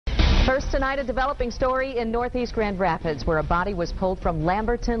First tonight, a developing story in northeast Grand Rapids where a body was pulled from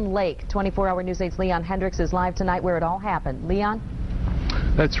Lamberton Lake. 24-hour News 8's Leon Hendricks is live tonight where it all happened. Leon?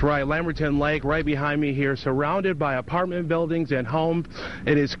 That's right, Lamberton Lake right behind me here, surrounded by apartment buildings and homes.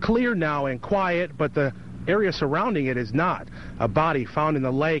 It is clear now and quiet, but the area surrounding it is not. A body found in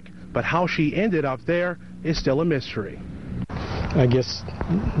the lake, but how she ended up there is still a mystery. I guess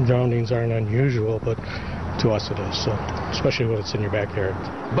drownings aren't unusual, but to us it is, so, especially when it's in your backyard.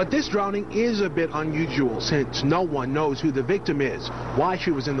 But this drowning is a bit unusual since no one knows who the victim is, why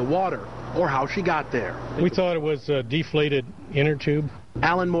she was in the water, or how she got there. We thought it was a deflated inner tube.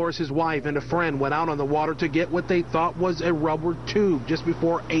 Alan Morris's wife and a friend went out on the water to get what they thought was a rubber tube just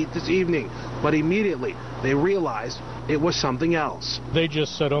before 8 this evening. But immediately they realized it was something else. They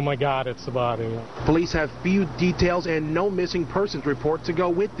just said, oh my God, it's the body. Police have few details and no missing persons report to go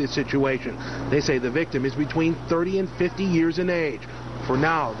with this situation. They say the victim is between 30 and 50 years in age. For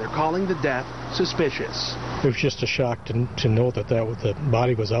now, they're calling the death suspicious. It was just a shock to know that the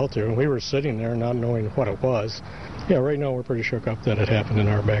body was out there, and we were sitting there not knowing what it was. Yeah, right now we're pretty shook up that it happened in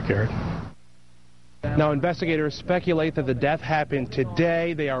our backyard. Now, investigators speculate that the death happened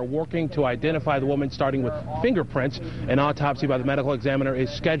today. They are working to identify the woman, starting with fingerprints. An autopsy by the medical examiner is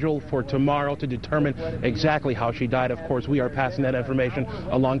scheduled for tomorrow to determine exactly how she died. Of course, we are passing that information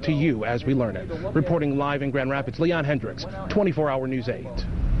along to you as we learn it. Reporting live in Grand Rapids, Leon Hendricks, 24-hour News 8.